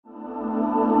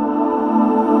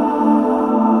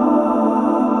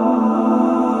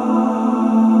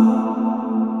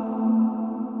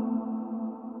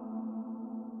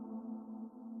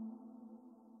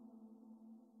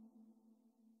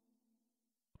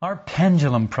Our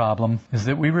pendulum problem is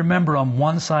that we remember on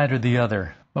one side or the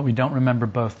other, but we don't remember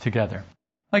both together.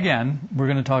 Again, we're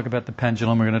going to talk about the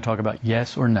pendulum. We're going to talk about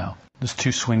yes or no. There's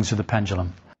two swings of the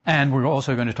pendulum. And we're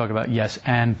also going to talk about yes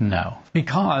and no,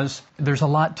 because there's a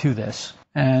lot to this,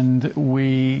 and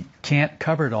we can't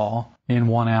cover it all in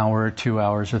 1 hour, or 2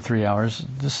 hours, or 3 hours.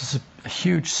 This is a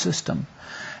huge system,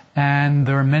 and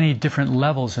there are many different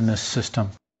levels in this system.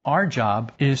 Our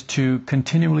job is to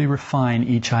continually refine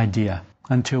each idea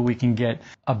until we can get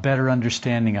a better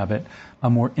understanding of it, a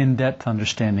more in-depth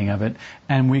understanding of it,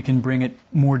 and we can bring it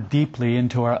more deeply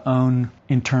into our own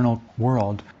internal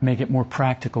world, make it more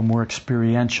practical, more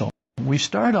experiential. We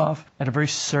start off at a very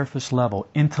surface level,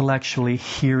 intellectually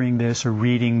hearing this or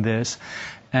reading this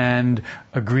and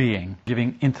agreeing,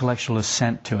 giving intellectual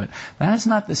assent to it. That is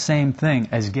not the same thing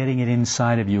as getting it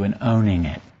inside of you and owning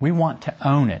it. We want to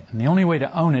own it, and the only way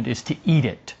to own it is to eat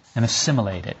it and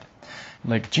assimilate it.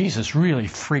 Like Jesus really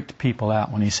freaked people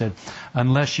out when he said,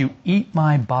 "Unless you eat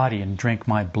my body and drink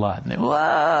my blood."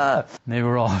 And they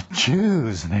were all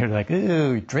Jews, and they were like,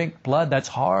 "Ooh, drink blood, that's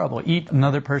horrible. Eat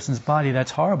another person's body, that's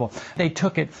horrible." They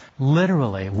took it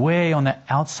literally, way on the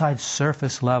outside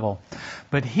surface level.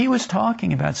 But he was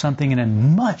talking about something in a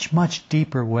much, much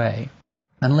deeper way.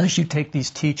 Unless you take these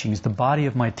teachings, the body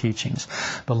of my teachings,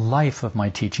 the life of my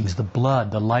teachings, the blood,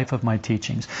 the life of my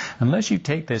teachings, unless you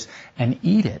take this and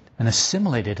eat it and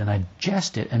assimilate it and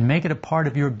digest it and make it a part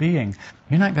of your being,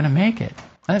 you're not going to make it.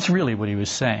 That's really what he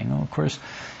was saying. Well, of course,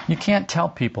 you can't tell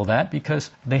people that because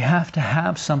they have to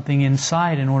have something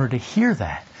inside in order to hear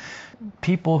that.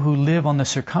 People who live on the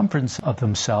circumference of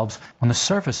themselves, on the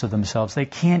surface of themselves, they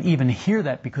can't even hear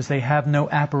that because they have no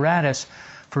apparatus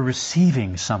for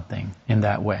receiving something in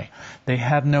that way. They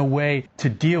have no way to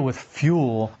deal with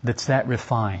fuel that's that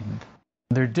refined.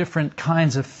 There are different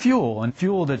kinds of fuel, and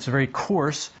fuel that's very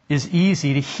coarse is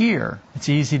easy to hear. It's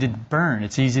easy to burn.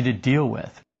 It's easy to deal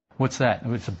with. What's that?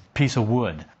 It's a piece of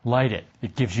wood. Light it.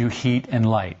 It gives you heat and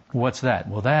light. What's that?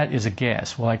 Well, that is a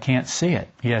gas. Well, I can't see it.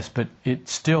 Yes, but it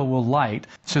still will light.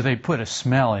 So they put a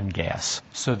smell in gas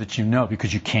so that you know,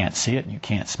 because you can't see it and you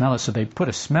can't smell it. So they put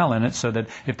a smell in it so that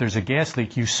if there's a gas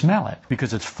leak, you smell it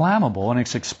because it's flammable and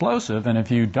it's explosive. And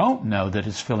if you don't know that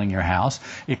it's filling your house,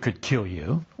 it could kill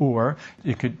you, or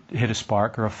it could hit a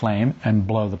spark or a flame and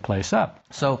blow the place up.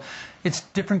 So it's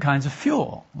different kinds of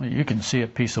fuel. You can see a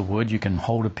piece of wood, you can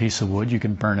hold a piece of wood, you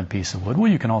can burn a piece of wood.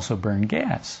 Well, you can also burn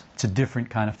gas. It's a different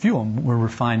kind of fuel, more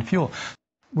refined fuel.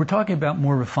 We're talking about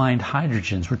more refined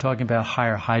hydrogens. We're talking about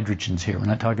higher hydrogens here. We're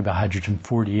not talking about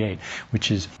hydrogen-48,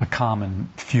 which is a common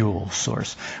fuel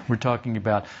source. We're talking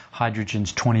about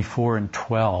hydrogens 24 and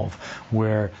 12,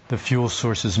 where the fuel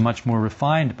source is much more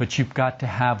refined, but you've got to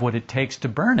have what it takes to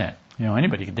burn it. You know,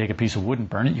 anybody can take a piece of wood and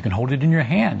burn it. You can hold it in your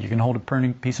hand. You can hold a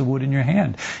burning piece of wood in your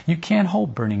hand. You can't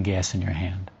hold burning gas in your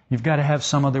hand. You've got to have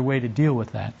some other way to deal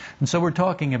with that. And so we're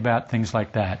talking about things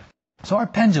like that. So our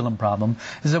pendulum problem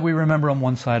is that we remember on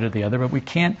one side or the other, but we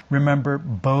can't remember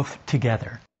both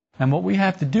together. And what we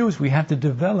have to do is we have to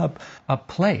develop a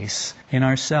place in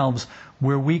ourselves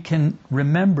where we can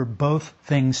remember both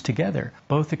things together,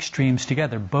 both extremes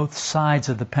together, both sides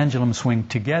of the pendulum swing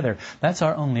together. That's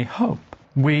our only hope.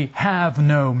 We have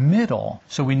no middle,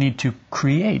 so we need to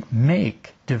create,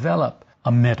 make, develop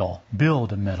a middle,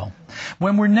 build a middle.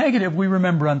 When we're negative, we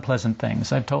remember unpleasant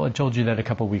things. I told you that a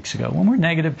couple weeks ago. When we're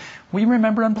negative, we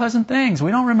remember unpleasant things. We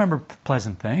don't remember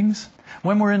pleasant things.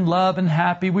 When we're in love and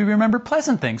happy, we remember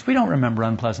pleasant things. We don't remember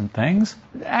unpleasant things.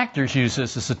 Actors use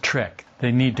this as a trick.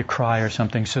 They need to cry or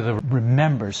something, so they'll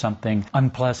remember something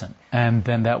unpleasant, and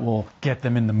then that will get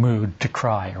them in the mood to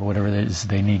cry or whatever it is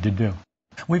they need to do.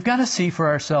 We've got to see for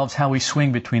ourselves how we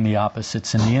swing between the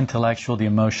opposites in the intellectual, the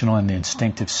emotional, and the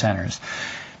instinctive centers.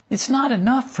 It's not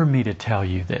enough for me to tell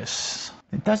you this.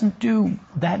 It doesn't do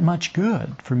that much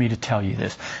good for me to tell you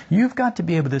this. You've got to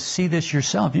be able to see this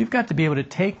yourself. You've got to be able to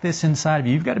take this inside of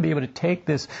you. You've got to be able to take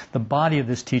this, the body of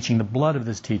this teaching, the blood of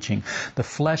this teaching, the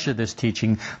flesh of this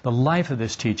teaching, the life of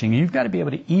this teaching. You've got to be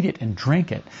able to eat it and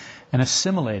drink it and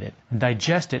assimilate it and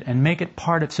digest it and make it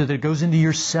part of, so that it goes into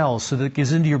your cells, so that it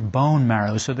goes into your bone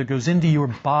marrow, so that it goes into your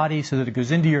body, so that it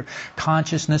goes into your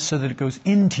consciousness, so that it goes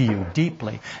into you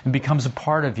deeply and becomes a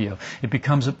part of you. It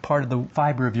becomes a part of the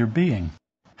fiber of your being.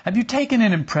 Have you taken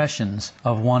in impressions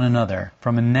of one another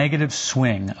from a negative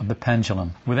swing of the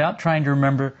pendulum without trying to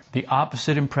remember the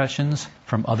opposite impressions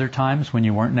from other times when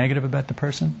you weren't negative about the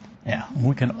person? Yeah,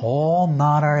 we can all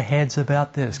nod our heads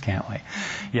about this, can't we?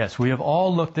 Yes, we have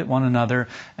all looked at one another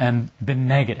and been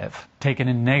negative, taken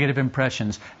in negative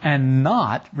impressions, and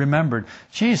not remembered,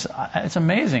 geez, it's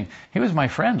amazing. He was my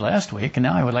friend last week, and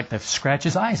now I would like to scratch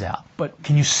his eyes out. But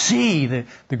can you see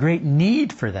the great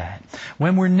need for that?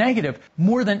 When we're negative,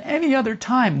 more than any other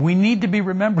time, we need to be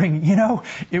remembering,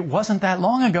 it wasn't that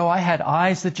long ago I had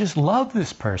eyes that just loved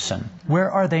this person. Where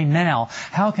are they now?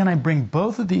 How can I bring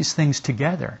both of these things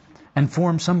together and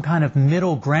form some kind of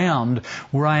middle ground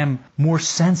where I am more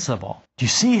sensible? Do you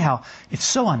see how it's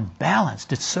so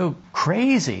unbalanced? It's so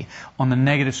crazy on the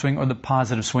negative swing or the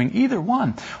positive swing. Either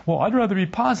one. Well, I'd rather be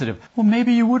positive. Well,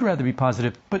 maybe you would rather be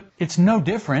positive, but it's no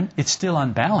different. It's still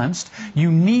unbalanced.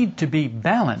 You need to be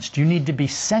balanced. You need to be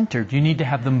centered. You need to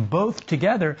have them both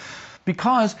together,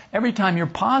 because every time you're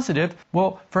positive,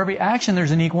 well, for every action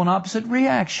there's an equal and opposite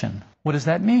reaction. What does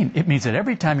that mean? It means that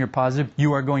every time you're positive,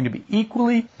 you are going to be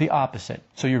equally the opposite.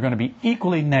 So you're going to be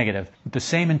equally negative with the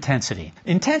same intensity.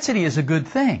 Intensity is a good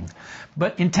thing,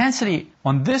 but intensity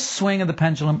on this swing of the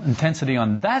pendulum, intensity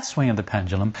on that swing of the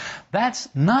pendulum, that's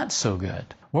not so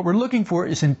good. What we're looking for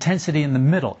is intensity in the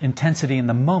middle, intensity in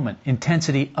the moment,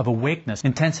 intensity of awakeness,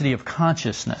 intensity of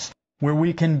consciousness, where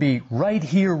we can be right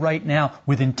here, right now,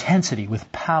 with intensity,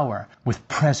 with power, with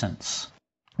presence.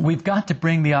 We've got to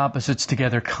bring the opposites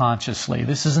together consciously.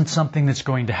 This isn't something that's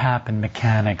going to happen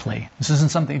mechanically. This isn't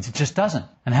something, it just doesn't.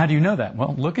 And how do you know that?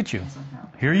 Well, look at you.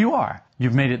 Here you are.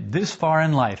 You've made it this far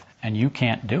in life, and you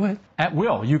can't do it. At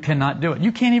will, you cannot do it.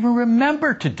 You can't even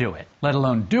remember to do it, let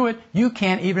alone do it. You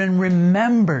can't even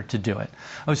remember to do it.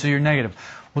 Oh, so you're negative.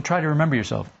 Well, try to remember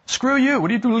yourself. Screw you. What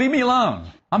do you do? Leave me alone.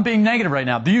 I'm being negative right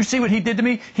now. Do you see what he did to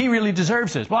me? He really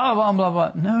deserves this. Blah, blah, blah,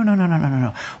 blah.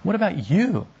 No. What about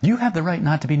you? You have the right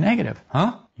not to be negative.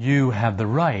 Huh? You have the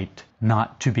right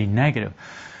not to be negative.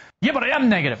 Yeah, but I am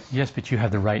negative. Yes, but you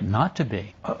have the right not to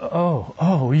be.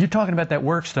 Oh, you're talking about that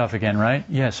work stuff again, right?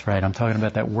 Yes, right. I'm talking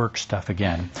about that work stuff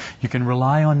again. You can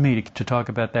rely on me to talk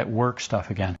about that work stuff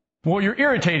again. Well, you're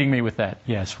irritating me with that.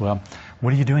 Yes, well,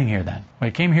 what are you doing here then? Well,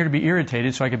 I came here to be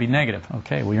irritated so I could be negative.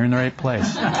 Okay, well, you're in the right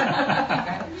place.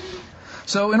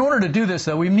 So in order to do this,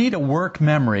 though, we need a work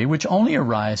memory which only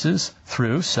arises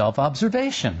through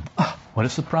self-observation. Oh, what a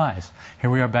surprise.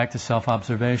 Here we are back to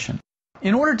self-observation.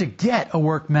 In order to get a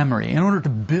work memory, in order to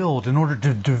build, in order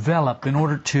to develop, in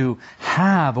order to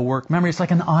have a work memory, it's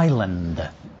like an island,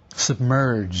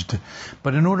 submerged.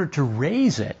 But in order to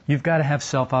raise it, you've got to have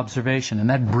self-observation, and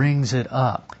that brings it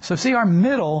up. So see, our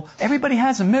middle, everybody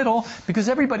has a middle because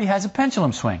everybody has a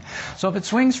pendulum swing. So if it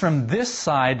swings from this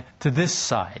side to this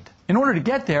side, in order to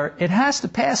get there, it has to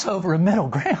pass over a middle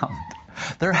ground.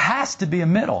 There has to be a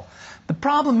middle. The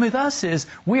problem with us is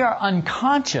we are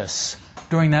unconscious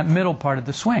during that middle part of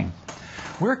the swing.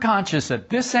 We're conscious at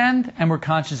this end, and we're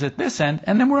conscious at this end,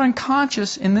 and then we're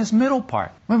unconscious in this middle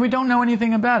part when we don't know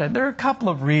anything about it. There are a couple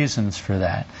of reasons for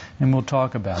that, and we'll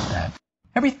talk about that.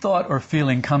 Every thought or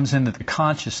feeling comes into the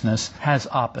consciousness has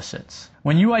opposites.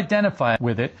 When you identify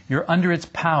with it, you're under its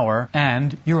power,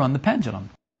 and you're on the pendulum.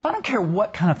 I don't care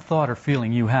what kind of thought or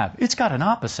feeling you have. It's got an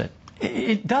opposite.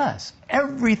 It does.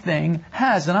 Everything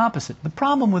has an opposite. The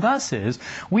problem with us is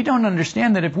we don't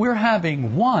understand that if we're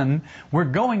having one, we're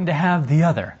going to have the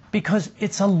other. Because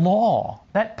it's a law.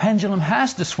 That pendulum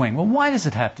has to swing. Well, why does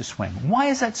it have to swing? Why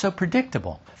is that so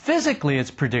predictable? Physically,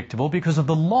 it's predictable because of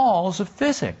the laws of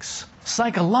physics.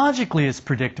 Psychologically, it's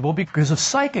predictable because of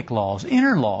psychic laws,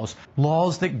 inner laws,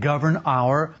 laws that govern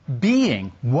our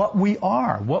being, what we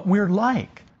are, what we're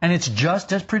like. And it's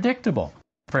just as predictable.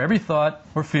 For every thought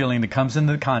or feeling that comes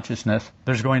into the consciousness,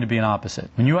 there's going to be an opposite.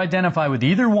 When you identify with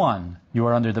either one, you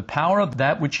are under the power of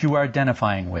that which you are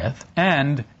identifying with,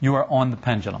 and you are on the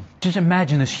pendulum. Just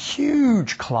imagine this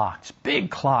huge clock, this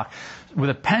big clock, with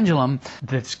a pendulum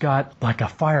that's got like a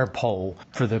fire pole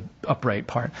for the upright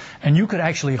part. And you could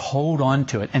actually hold on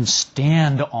to it and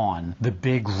stand on the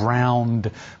big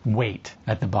round weight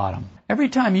at the bottom. Every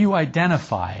time you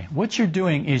identify, what you're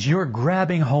doing is you're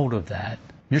grabbing hold of that.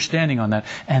 You're standing on that,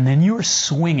 and then you're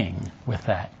swinging with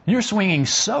that. You're swinging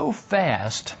so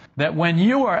fast that when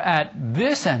you are at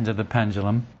this end of the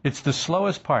pendulum, it's the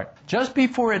slowest part. Just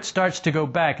before it starts to go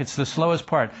back, it's the slowest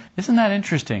part. Isn't that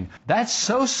interesting? That's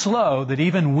so slow that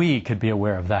even we could be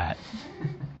aware of that.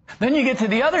 Then you get to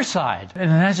the other side,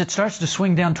 and as it starts to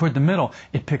swing down toward the middle,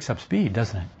 it picks up speed,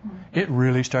 doesn't it? It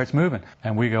really starts moving,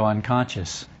 and we go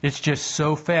unconscious. It's just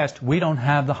so fast, we don't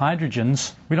have the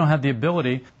hydrogens, we don't have the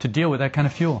ability to deal with that kind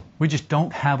of fuel. We just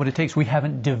don't have what it takes. We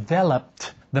haven't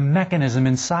developed the mechanism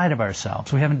inside of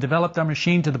ourselves. We haven't developed our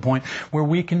machine to the point where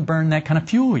we can burn that kind of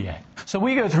fuel yet. So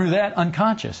we go through that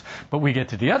unconscious. But we get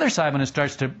to the other side when it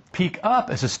starts to peak up.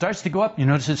 As it starts to go up, you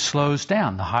notice it slows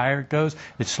down. The higher it goes,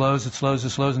 it slows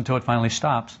until it finally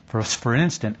stops for an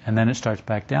instant, and then it starts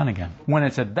back down again. When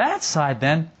it's at that side,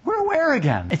 then we're aware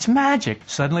again. It's magic.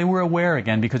 Suddenly we're aware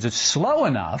again because it's slow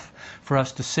enough for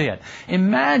us to see it.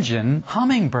 Imagine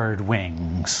hummingbird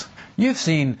wings. You've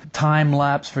seen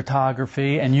time-lapse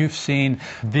photography, and you've seen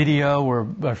video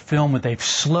or film where they've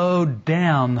slowed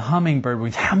down the hummingbird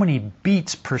wings. How many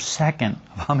beats per second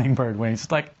of hummingbird wings?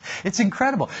 It's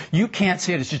incredible. You can't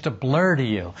see it. It's just a blur to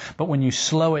you. But when you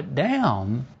slow it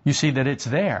down, you see that it's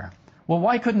there. Well,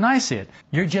 why couldn't I see it?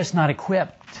 You're just not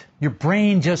equipped. Your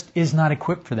brain just is not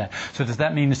equipped for that. So does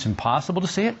that mean it's impossible to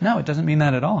see it? No, it doesn't mean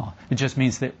that at all. It just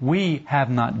means that we have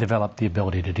not developed the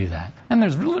ability to do that. And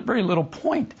there's very little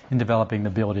point in developing the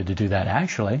ability to do that,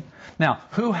 actually. Now,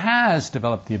 who has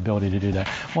developed the ability to do that?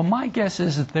 Well, my guess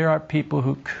is that there are people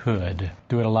who could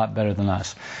do it a lot better than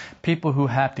us. People who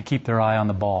have to keep their eye on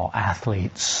the ball,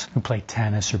 athletes who play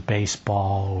tennis or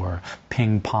baseball or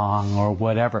ping pong or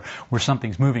whatever, where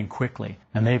something's moving quickly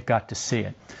and they've got to see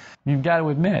it. You've got to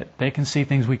admit, they can see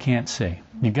things we can't see.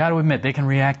 You've got to admit, they can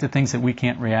react to things that we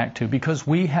can't react to because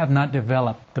we have not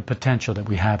developed the potential that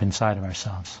we have inside of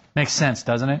ourselves. Makes sense,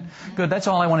 doesn't it? Good. That's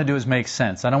all I want to do is make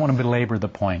sense. I don't want to belabor the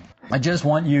point. I just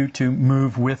want you to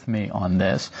move with me on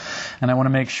this. And I want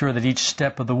to make sure that each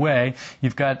step of the way,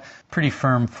 you've got pretty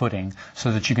firm footing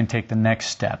so that you can take the next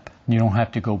step. You don't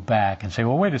have to go back and say,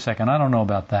 well, wait a second, I don't know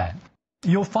about that.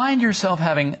 You'll find yourself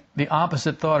having the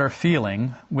opposite thought or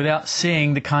feeling without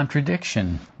seeing the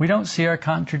contradiction. We don't see our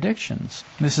contradictions.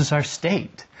 This is our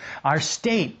state.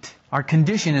 Our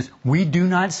condition is we do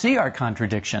not see our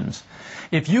contradictions.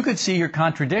 If you could see your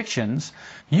contradictions,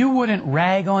 you wouldn't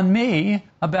rag on me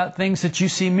about things that you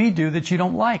see me do that you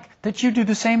don't like, that you do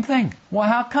the same thing. Well,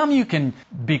 how come you can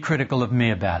be critical of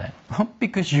me about it? Well,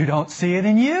 because you don't see it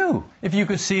in you. If you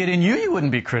could see it in you, you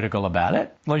wouldn't be critical about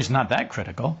it. Well, he's not that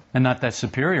critical, and not that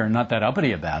superior, and not that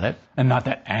uppity about it, and not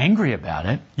that angry about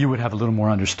it. You would have a little more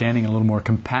understanding, a little more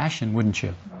compassion, wouldn't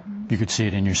you? You could see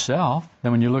it in yourself.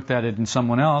 Then when you looked at it in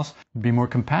someone else, you'd be more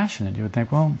compassionate. You would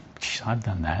think, well, geez, I've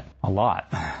done that a lot.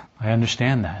 I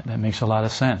understand that. That makes a lot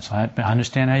of sense. I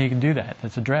understand how you can do that.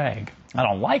 That's a drag. I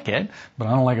don't like it, but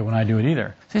I don't like it when I do it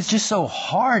either. It's just so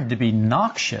hard to be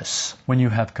noxious when you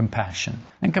have compassion.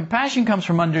 And compassion comes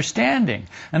from understanding.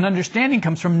 And understanding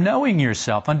comes from knowing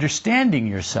yourself, understanding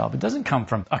yourself. It doesn't come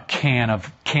from a can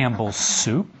of Campbell's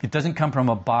soup. It doesn't come from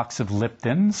a box of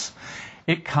Lipton's.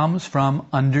 It comes from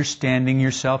understanding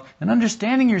yourself. And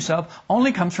understanding yourself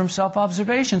only comes from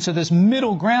self-observation. So this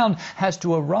middle ground has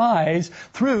to arise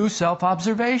through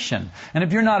self-observation. And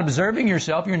if you're not observing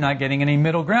yourself, you're not getting any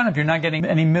middle ground. If you're not getting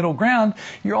any middle ground,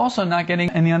 you're also not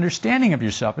getting any understanding of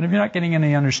yourself. And if you're not getting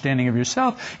any understanding of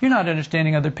yourself, you're not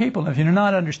understanding other people. And if you're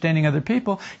not understanding other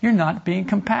people, you're not being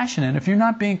compassionate. And if you're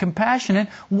not being compassionate,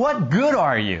 what good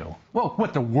are you? Well,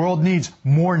 what, the world needs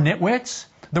more nitwits?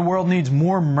 The world needs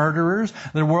more murderers.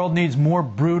 The world needs more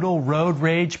brutal road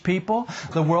rage people.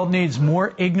 The world needs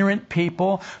more ignorant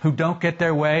people who don't get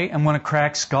their way and want to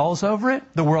crack skulls over it.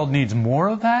 The world needs more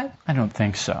of that? I don't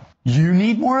think so. You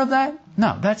need more of that?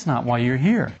 No, that's not why you're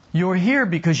here. You're here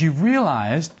because you've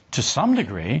realized, to some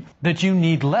degree, that you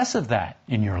need less of that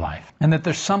in your life. And that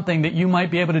there's something that you might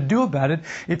be able to do about it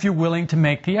if you're willing to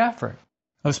make the effort.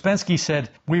 Ouspensky said,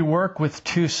 we work with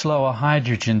too slow a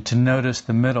hydrogen to notice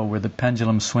the middle where the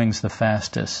pendulum swings the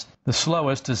fastest. The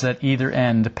slowest is at either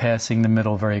end, passing the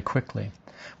middle very quickly.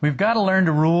 We've got to learn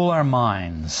to rule our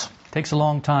minds. It takes a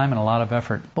long time and a lot of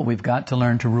effort, but we've got to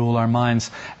learn to rule our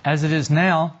minds. As it is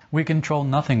now, we control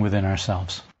nothing within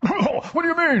ourselves. What do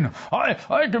you mean? I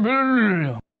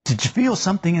can... Did you feel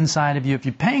something inside of you? If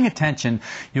you're paying attention,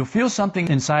 you'll feel something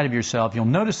inside of yourself. You'll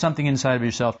notice something inside of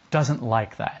yourself doesn't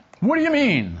like that. What do you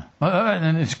mean?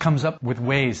 And it comes up with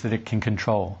ways that it can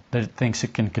control, that it thinks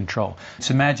it can control.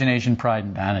 It's imagination, pride,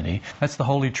 and vanity. That's the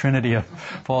holy trinity of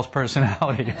false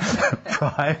personality.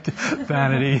 Pride,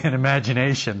 vanity, and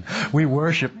imagination. We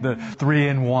worship the three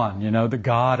in one, the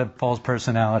God of false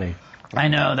personality. I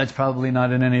know that's probably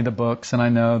not in any of the books, and I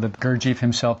know that Gurdjieff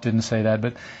himself didn't say that,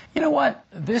 but you know what?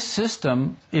 This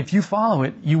system, if you follow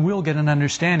it, you will get an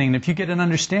understanding. And if you get an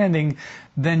understanding,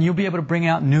 then you'll be able to bring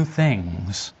out new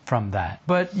things from that.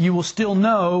 But you will still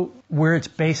know where its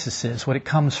basis is, what it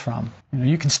comes from.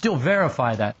 You can still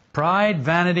verify that. Pride,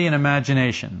 vanity, and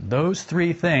imagination. Those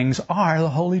three things are the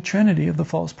holy trinity of the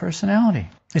false personality.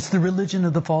 It's the religion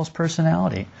of the false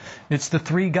personality. It's the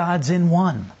three gods in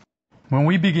one. When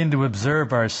we begin to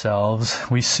observe ourselves,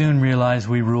 we soon realize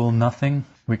we rule nothing.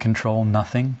 We control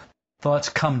nothing. Thoughts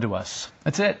come to us.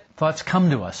 That's it. Thoughts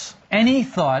come to us. Any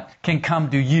thought can come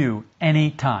to you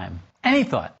anytime. Any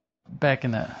thought. Back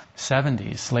in the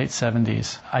 70s, late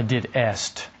 70s, I did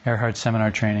EST, Earhart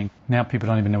Seminar Training. Now people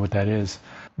don't even know what that is.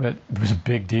 But it was a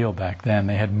big deal back then.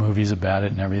 They had movies about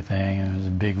it and everything, and it was a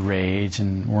big rage,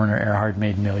 and Werner Earhart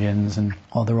made millions, and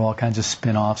there were all kinds of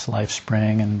spin-offs,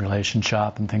 LifeSpring and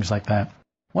Relationship and things like that.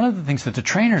 One of the things that the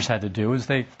trainers had to do is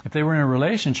if they were in a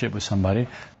relationship with somebody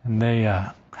and they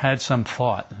had some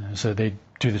thought, so they'd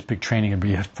do this big training, and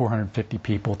you had 450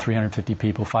 people, 350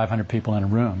 people, 500 people in a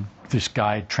room. This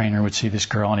guy trainer would see this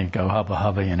girl and he'd go, hubba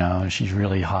hubba, and she's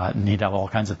really hot, and he'd have all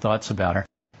kinds of thoughts about her.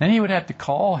 Then he would have to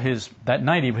call that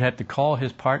night he would have to call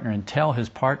his partner and tell his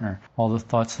partner all the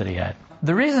thoughts that he had.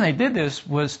 The reason they did this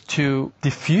was to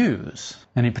diffuse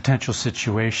any potential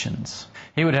situations.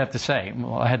 He would have to say,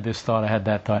 well, I had this thought, I had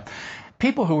that thought.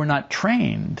 People who were not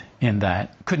trained in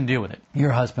that couldn't deal with it.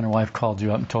 Your husband or wife called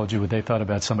you up and told you what they thought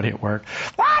about somebody at work.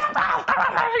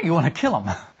 You want to kill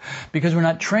them because we're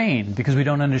not trained, because we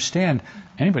don't understand.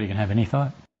 Anybody can have any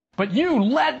thought. But you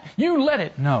let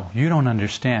it. No, you don't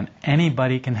understand.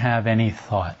 Anybody can have any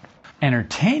thought.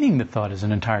 Entertaining the thought is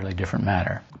an entirely different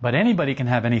matter. But anybody can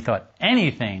have any thought.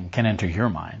 Anything can enter your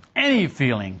mind. Any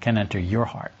feeling can enter your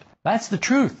heart. That's the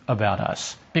truth about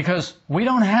us. Because we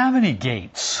don't have any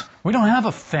gates. We don't have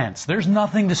a fence. There's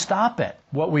nothing to stop it.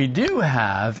 What we do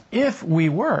have, if we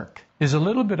work, is a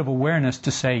little bit of awareness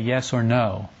to say yes or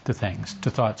no to things,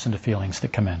 to thoughts and to feelings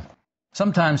that come in.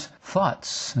 Sometimes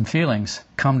thoughts and feelings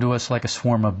come to us like a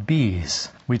swarm of bees.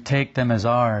 We take them as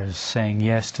ours, saying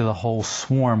yes to the whole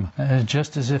swarm,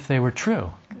 just as if they were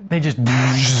true. They just,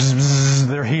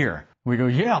 they're here. We go,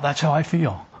 yeah, that's how I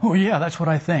feel. Oh, yeah, that's what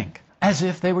I think. As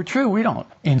if they were true. We don't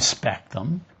inspect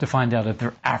them to find out if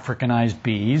they're Africanized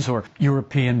bees or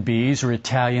European bees or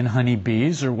Italian honey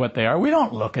bees or what they are. We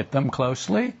don't look at them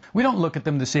closely. We don't look at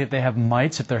them to see if they have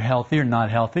mites, if they're healthy or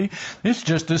not healthy. It's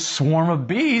just a swarm of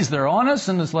bees. They're on us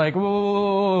and it's like,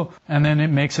 whoa. And then it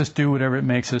makes us do whatever it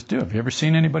makes us do. Have you ever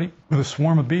seen anybody with a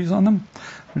swarm of bees on them?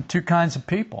 There are two kinds of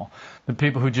people. The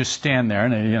people who just stand there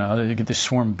and they get this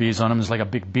swarm of bees on them. It's like a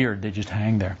big beard. They just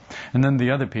hang there. And then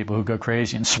the other people who go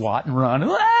crazy and swat and run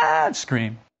and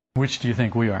scream. Which do you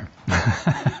think we are?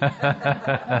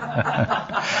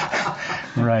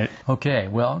 Right. Okay,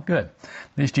 well, good.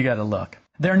 At least you got to look.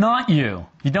 They're not you.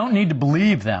 You don't need to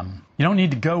believe them. You don't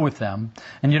need to go with them.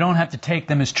 And you don't have to take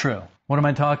them as true. What am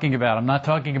I talking about? I'm not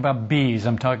talking about bees.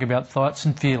 I'm talking about thoughts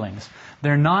and feelings.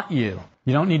 They're not you.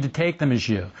 You don't need to take them as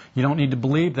you. You don't need to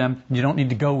believe them. You don't need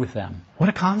to go with them. What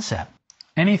a concept.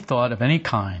 Any thought of any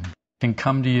kind can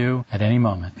come to you at any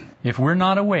moment. If we're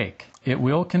not awake, it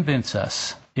will convince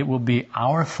us. It will be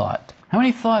our thought. How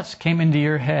many thoughts came into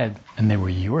your head and they were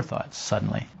your thoughts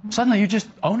suddenly? Suddenly you just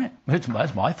own it. That's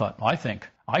my thought. I think.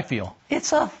 I feel.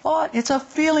 It's a thought. It's a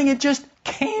feeling. It just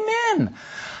came in.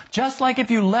 Just like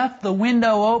if you left the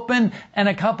window open and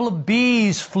a couple of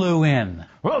bees flew in.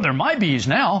 Well, they're my bees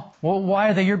now. Well, why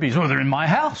are they your bees? Well, they're in my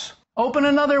house. Open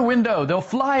another window. They'll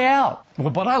fly out. Well,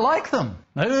 but I like them.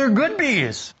 They're good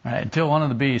bees. Right, until one of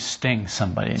the bees stings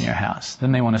somebody in your house.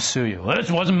 Then they want to sue you. Well,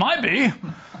 this wasn't my bee.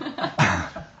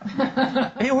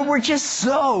 We're just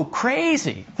so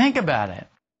crazy. Think about it.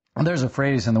 There's a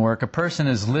phrase in the work, a person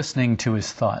is listening to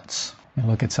his thoughts. You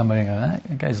look at somebody and go,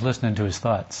 that guy's listening to his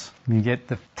thoughts. You get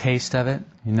the taste of it.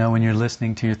 You know when you're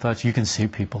listening to your thoughts, you can see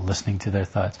people listening to their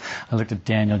thoughts. I looked at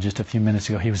Daniel just a few minutes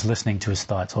ago. He was listening to his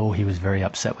thoughts. Oh, he was very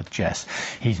upset with Jess.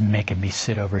 He's making me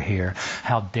sit over here.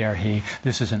 How dare he?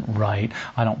 This isn't right.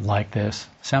 I don't like this.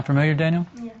 Sound familiar, Daniel?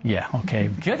 Yeah. Yeah, okay.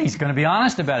 Good. He's going to be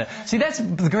honest about it. See, that's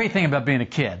the great thing about being a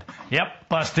kid. Yep,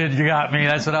 busted. You got me.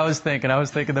 That's what I was thinking. I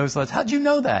was thinking those thoughts. How'd you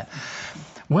know that?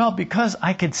 Well, because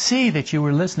I could see that you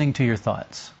were listening to your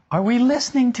thoughts. Are we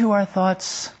listening to our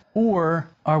thoughts or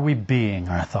are we being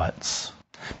our thoughts?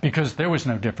 Because there was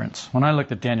no difference. When I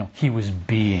looked at Daniel, he was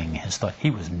being his thought.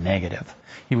 He was negative.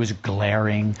 He was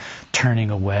glaring, turning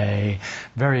away,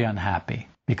 very unhappy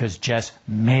because Jess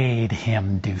made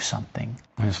him do something.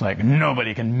 And it's like,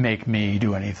 nobody can make me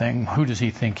do anything. Who does he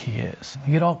think he is?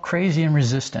 We get all crazy and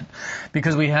resistant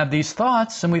because we have these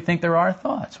thoughts and we think they're our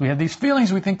thoughts. We have these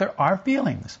feelings, we think they're our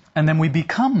feelings. And then we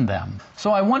become them.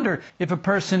 So I wonder if a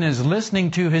person is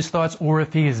listening to his thoughts or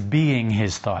if he is being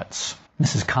his thoughts.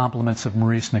 This is compliments of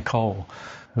Maurice Nicole,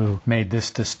 who made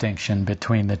this distinction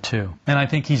between the two. And I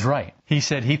think he's right. He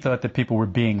said he thought that people were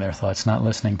being their thoughts, not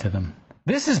listening to them.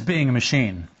 This is being a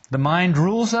machine. The mind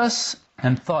rules us,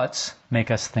 and thoughts make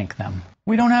us think them.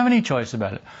 We don't have any choice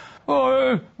about it.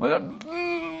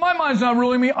 My mind's not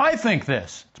ruling me. I think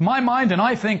this. It's my mind and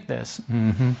I think this.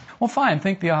 Well, fine.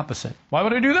 Think the opposite. Why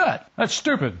would I do that? That's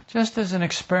stupid. Just as an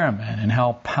experiment in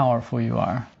how powerful you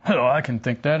are. Oh, I can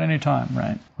think that anytime,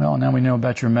 right? Well, now we know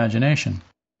about your imagination.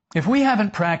 If we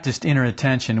haven't practiced inner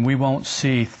attention, we won't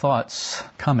see thoughts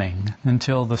coming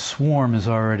until the swarm is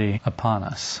already upon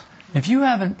us. If you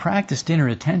haven't practiced inner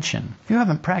attention, if you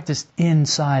haven't practiced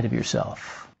inside of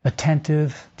yourself,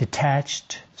 attentive,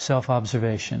 detached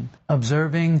self-observation,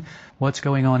 observing what's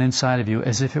going on inside of you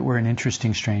as if it were an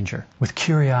interesting stranger, with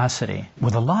curiosity,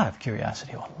 with a lot of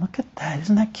curiosity. Oh, look at that.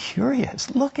 Isn't that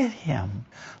curious? Look at him.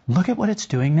 Look at what it's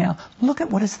doing now. Look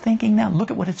at what it's thinking now. Look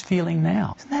at what it's feeling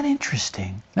now. Isn't that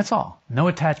interesting? That's all. No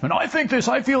attachment. I think this.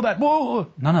 I feel that. Whoa.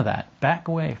 None of that. Back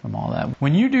away from all that.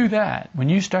 When you do that, when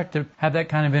you start to have that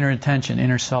kind of inner attention,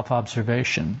 inner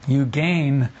self-observation, you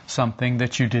gain something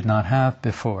that you did not have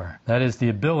before. That is the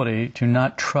ability to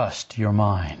not trust your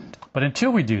mind. But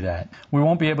until we do that, we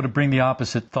won't be able to bring the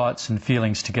opposite thoughts and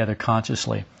feelings together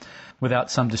consciously.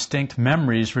 Without some distinct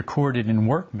memories recorded in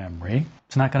work memory,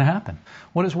 it's not going to happen.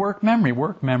 What is work memory?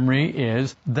 Work memory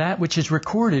is that which is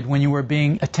recorded when you are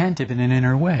being attentive in an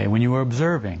inner way, when you are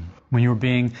observing, when you are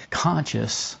being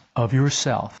conscious of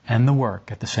yourself and the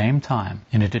work at the same time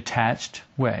in a detached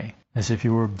way, as if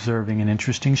you were observing an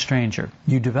interesting stranger.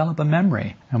 You develop a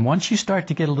memory. And once you start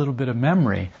to get a little bit of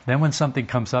memory, then when something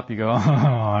comes up, you go, oh,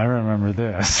 I remember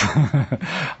this.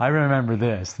 I remember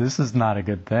this. This is not a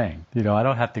good thing. I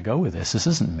don't have to go with this. This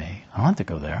isn't me. I don't have to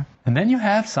go there. And then you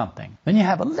have something. Then you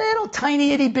have a little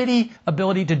tiny itty-bitty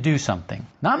ability to do something.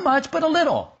 Not much, but a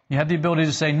little. You have the ability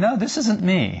to say, no, this isn't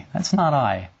me. That's not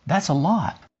I. That's a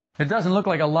lot. It doesn't look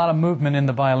like a lot of movement in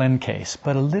the violin case,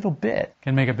 but a little bit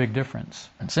can make a big difference.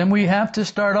 And so we have to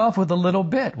start off with a little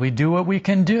bit. We do what we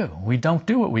can do. We don't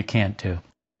do what we can't do.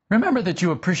 Remember that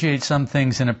you appreciate some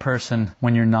things in a person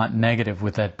when you're not negative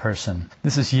with that person.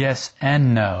 This is yes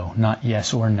and no, not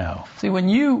yes or no. See, when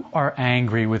you are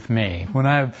angry with me, when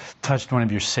I've touched one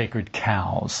of your sacred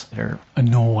cows that are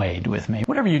annoyed with me,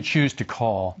 whatever you choose to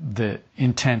call the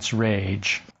intense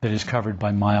rage that is covered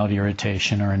by mild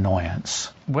irritation or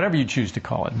annoyance, whatever you choose to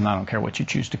call it, and I don't care what you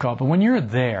choose to call it, but when you're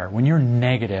there, when you're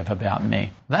negative about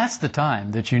me, that's the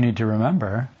time that you need to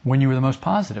remember when you were the most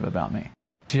positive about me.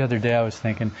 The other day I was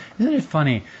thinking, isn't it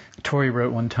funny? Tori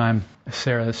wrote one time,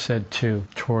 Sarah said to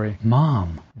Tori,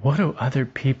 Mom, what do other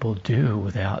people do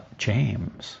without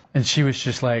James? And she was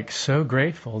just like so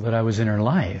grateful that I was in her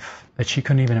life that she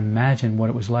couldn't even imagine what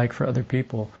it was like for other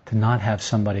people to not have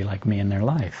somebody like me in their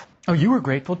life. Oh, you were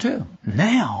grateful too.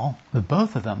 Now, the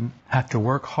both of them have to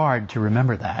work hard to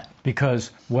remember that,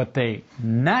 because what they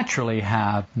naturally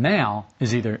have now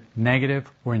is either negative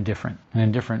or indifferent. And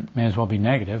indifferent may as well be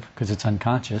negative because it's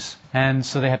unconscious. And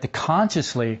so they have to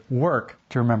consciously work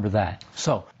to remember that.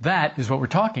 So that is what we're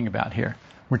talking about here.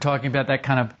 We're talking about that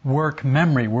kind of work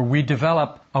memory where we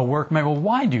develop a work memory. Well,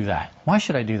 why do that? Why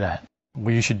should I do that?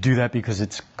 Well, you should do that because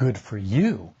it's good for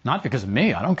you. Not because of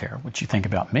me. I don't care what you think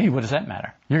about me. What does that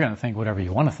matter? You're going to think whatever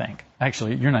you want to think.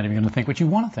 Actually, you're not even going to think what you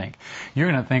want to think.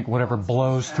 You're going to think whatever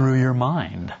blows through your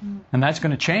mind. And that's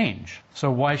going to change.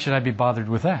 So why should I be bothered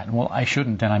with that? Well, I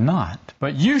shouldn't and I'm not.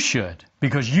 But you should,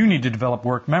 because you need to develop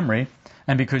work memory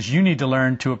and because you need to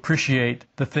learn to appreciate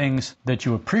the things that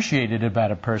you appreciated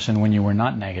about a person when you were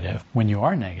not negative, when you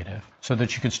are negative, so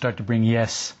that you can start to bring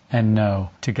yes and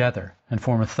no together and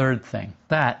form a third thing.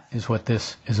 That is what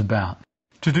this is about.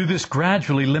 To do this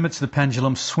gradually limits the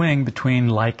pendulum swing between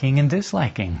liking and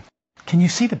disliking. Can you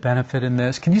see the benefit in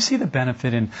this? Can you see the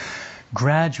benefit in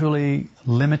gradually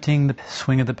limiting the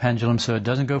swing of the pendulum so it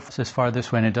doesn't go as far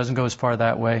this way and it doesn't go as far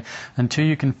that way until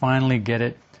you can finally get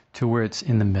it to where it's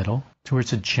in the middle, to where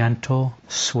it's a gentle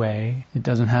sway. It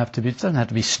doesn't have to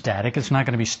be static. It's not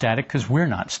going to be static because we're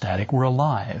not static. We're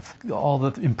alive. All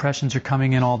the impressions are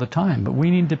coming in all the time, but we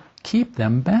need to keep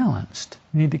them balanced.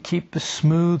 We need to keep a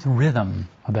smooth rhythm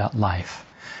about life.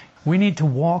 We need to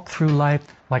walk through life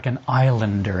like an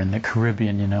islander in the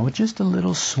Caribbean, with just a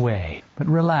little sway, but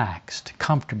relaxed,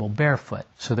 comfortable, barefoot,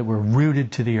 so that we're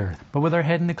rooted to the earth, but with our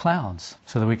head in the clouds,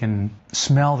 so that we can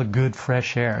smell the good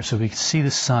fresh air, so we can see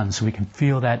the sun, so we can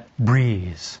feel that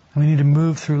breeze. And we need to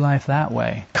move through life that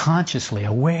way, consciously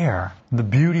aware of the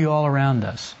beauty all around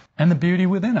us and the beauty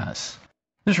within us.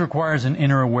 This requires an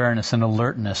inner awareness and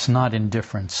alertness, not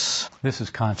indifference. This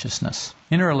is consciousness.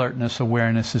 Inner alertness,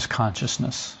 awareness is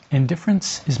consciousness.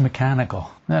 Indifference is mechanical.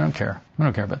 I don't care. I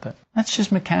don't care about that. That's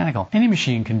just mechanical. Any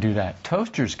machine can do that.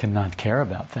 Toasters cannot care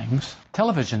about things.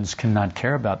 Televisions cannot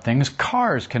care about things.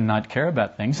 Cars cannot care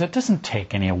about things. That doesn't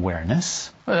take any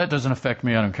awareness. Well, that doesn't affect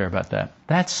me. I don't care about that.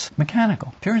 That's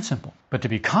mechanical, pure and simple. But to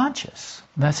be conscious,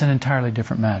 that's an entirely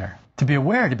different matter. To be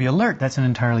aware, to be alert, that's an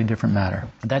entirely different matter.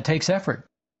 That takes effort.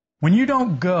 When you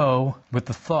don't go with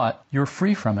the thought, you're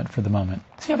free from it for the moment.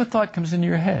 See how a thought comes into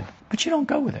your head, but you don't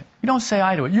go with it. You don't say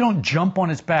I to it. You don't jump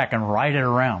on its back and ride it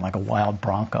around like a wild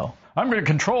bronco. I'm going to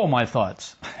control my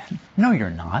thoughts. No, you're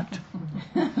not.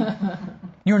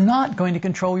 You're not going to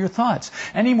control your thoughts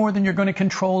any more than you're going to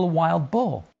control a wild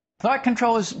bull. Thought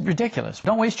control is ridiculous.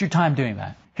 Don't waste your time doing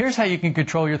that. Here's how you can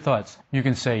control your thoughts. You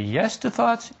can say yes to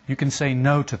thoughts. You can say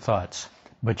no to thoughts.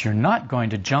 But you're not going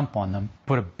to jump on them,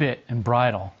 put a bit and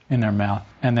bridle in their mouth,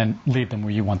 and then lead them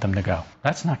where you want them to go.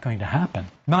 That's not going to happen.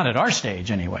 Not at our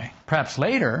stage, anyway. Perhaps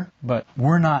later, but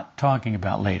we're not talking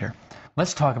about later.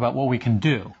 Let's talk about what we can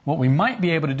do. What we might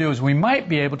be able to do is we might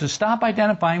be able to stop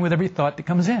identifying with every thought that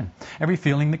comes in, every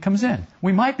feeling that comes in.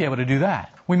 We might be able to do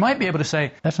that. We might be able to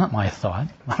say, that's not my thought.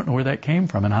 I don't know where that came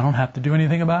from, and I don't have to do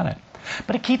anything about it.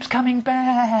 But it keeps coming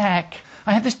back.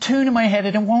 I have this tune in my head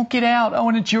and it won't get out. Oh,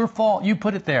 and it's your fault. You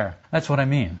put it there. That's what I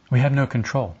mean. We have no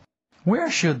control. Where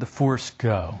should the force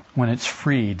go when it's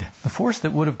freed? The force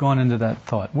that would have gone into that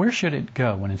thought, where should it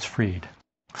go when it's freed?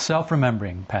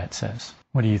 Self-remembering, Pat says.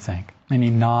 What do you think?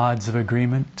 Any nods of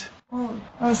agreement? Well,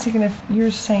 I was thinking if you're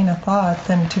saying a thought,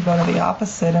 then to go to the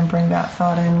opposite and bring that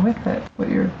thought in with it. What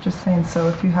you're just saying. So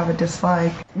if you have a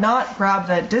dislike, not grab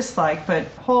that dislike, but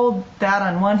hold that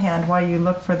on one hand while you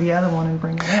look for the other one and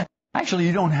bring it in. Actually,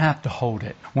 you don't have to hold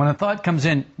it. When a thought comes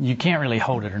in, you can't really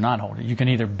hold it or not hold it. You can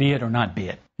either be it or not be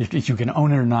it. You can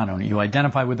own it or not own it. You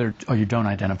identify with it or you don't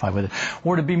identify with it.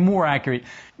 Or to be more accurate,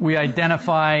 we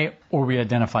identify or we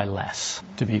identify less,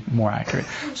 to be more accurate.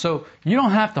 So you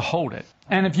don't have to hold it.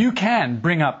 And if you can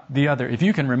bring up the other, if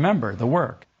you can remember the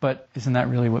work, but isn't that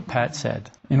really what Pat said?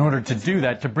 In order to do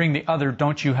that, to bring the other,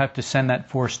 don't you have to send that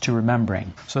force to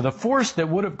remembering? So the force that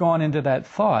would have gone into that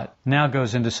thought now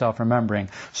goes into self-remembering.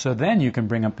 So then you can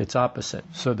bring up its opposite.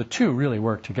 So the two really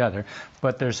work together.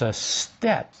 But there's a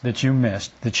step that you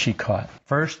missed that she caught.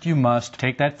 First, you must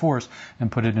take that force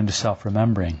and put it into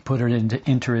self-remembering. Put it into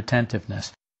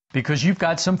interattentiveness. Because you've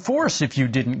got some force if you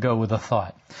didn't go with a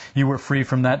thought. You were free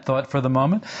from that thought for the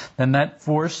moment, then that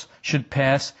force should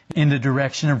pass in the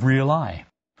direction of real I.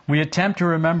 We attempt to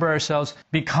remember ourselves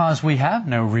because we have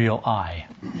no real I.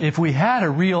 If we had a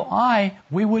real I,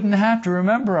 we wouldn't have to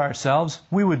remember ourselves.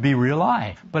 We would be real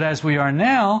I. But as we are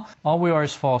now, all we are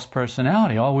is false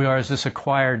personality. All we are is this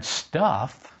acquired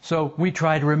stuff. So we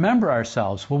try to remember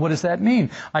ourselves. Well, what does that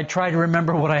mean? I try to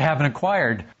remember what I haven't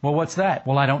acquired. Well, what's that?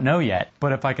 Well, I don't know yet.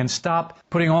 But if I can stop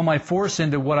putting all my force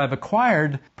into what I've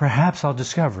acquired, perhaps I'll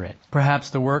discover it. Perhaps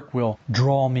the work will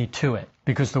draw me to it.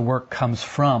 Because the work comes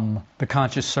from the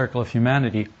conscious circle of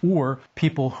humanity or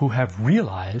people who have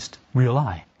realized real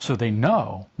I. So they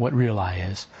know what real I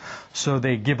is. So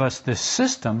they give us this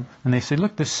system and they say,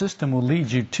 look, this system will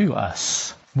lead you to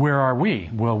us. Where are we?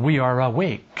 Well, we are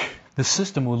awake. The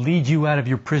system will lead you out of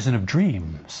your prison of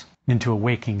dreams into a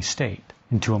waking state,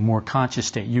 into a more conscious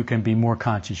state. You can be more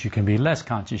conscious, you can be less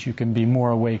conscious, you can be more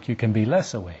awake, you can be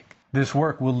less awake. This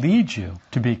work will lead you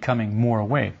to becoming more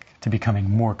awake, to becoming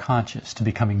more conscious, to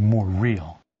becoming more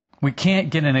real. We can't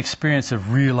get an experience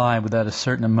of real I without a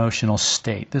certain emotional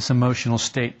state. This emotional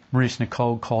state, Maurice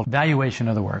Nicole called valuation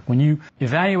of the work. When you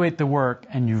evaluate the work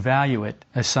and you value it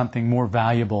as something more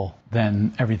valuable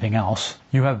than everything else,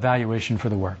 you have valuation for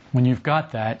the work. When you've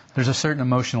got that, there's a certain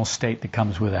emotional state that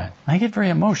comes with that. I get very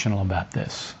emotional about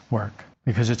this work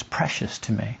because it's precious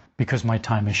to me, because my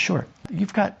time is short.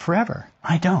 You've got forever.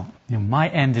 I don't. My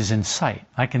end is in sight.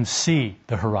 I can see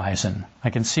the horizon. I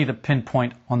can see the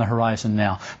pinpoint on the horizon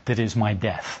now that is my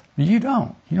death. You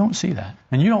don't. You don't see that.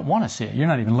 And you don't want to see it. You're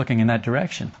not even looking in that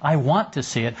direction. I want to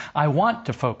see it. I want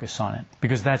to focus on it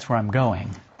because that's where I'm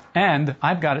going. And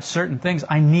I've got certain things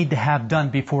I need to have done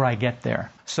before I get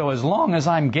there. So as long as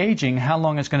I'm gauging how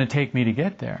long it's going to take me to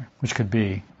get there, which could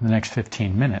be the next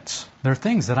 15 minutes, there are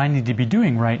things that I need to be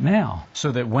doing right now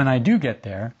so that when I do get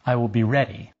there, I will be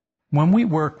ready. When we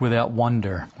work without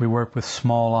wonder, we work with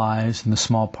small eyes and the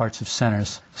small parts of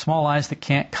centers. Small eyes that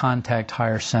can't contact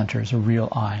higher centers, a real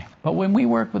eye. But when we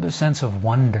work with a sense of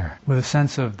wonder, with a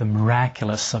sense of the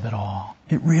miraculous of it all,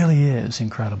 it really is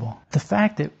incredible. The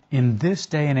fact that in this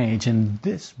day and age, in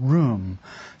this room,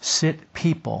 sit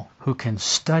people who can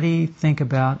study, think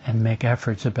about, and make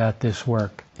efforts about this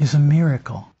work is a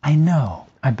miracle. I know.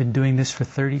 I've been doing this for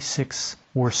 36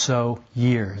 or so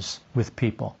years with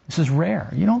people. This is rare.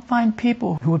 You don't find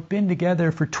people who have been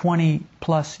together for 20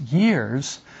 plus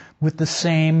years with the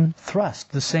same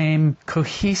thrust, the same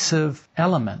cohesive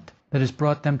element that has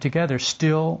brought them together,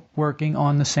 still working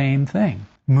on the same thing,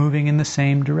 moving in the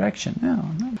same direction. No,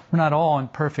 we're not all in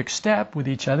perfect step with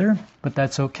each other, but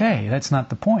that's okay. That's not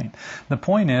the point. The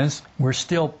point is we're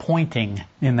still pointing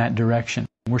in that direction.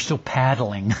 We're still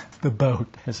paddling the boat,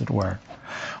 as it were.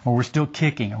 Or we're still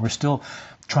kicking, or we're still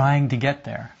trying to get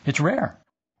there. It's rare.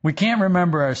 We can't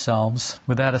remember ourselves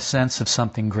without a sense of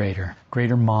something greater,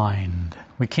 greater mind.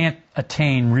 We can't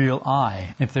attain real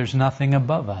I if there's nothing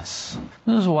above us.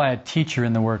 This is why a teacher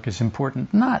in the work is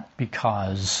important, not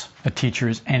because a teacher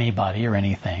is anybody or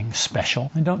anything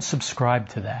special. I don't subscribe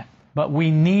to that. But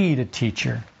we need a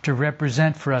teacher to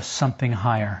represent for us something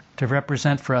higher, to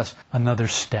represent for us another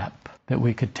step that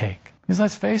we could take. Because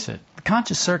let's face it, the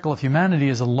conscious circle of humanity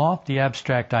is a lofty,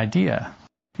 abstract idea.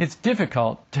 It's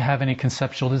difficult to have any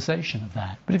conceptualization of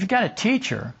that. But if you've got a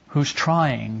teacher who's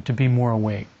trying to be more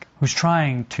awake, who's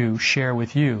trying to share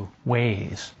with you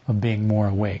ways of being more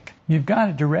awake, you've got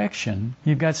a direction,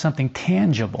 you've got something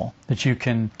tangible that you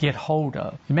can get hold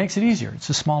of. It makes it easier. It's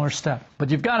a smaller step.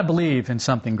 But you've got to believe in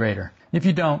something greater. If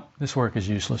you don't, this work is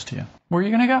useless to you. Where are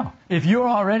you going to go? If you're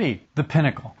already the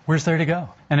pinnacle, where's there to go?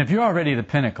 And if you're already the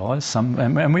pinnacle,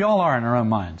 and we all are in our own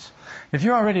minds, if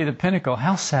you're already the pinnacle,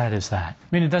 how sad is that? I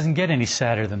mean, it doesn't get any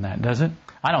sadder than that, does it?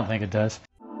 I don't think it does.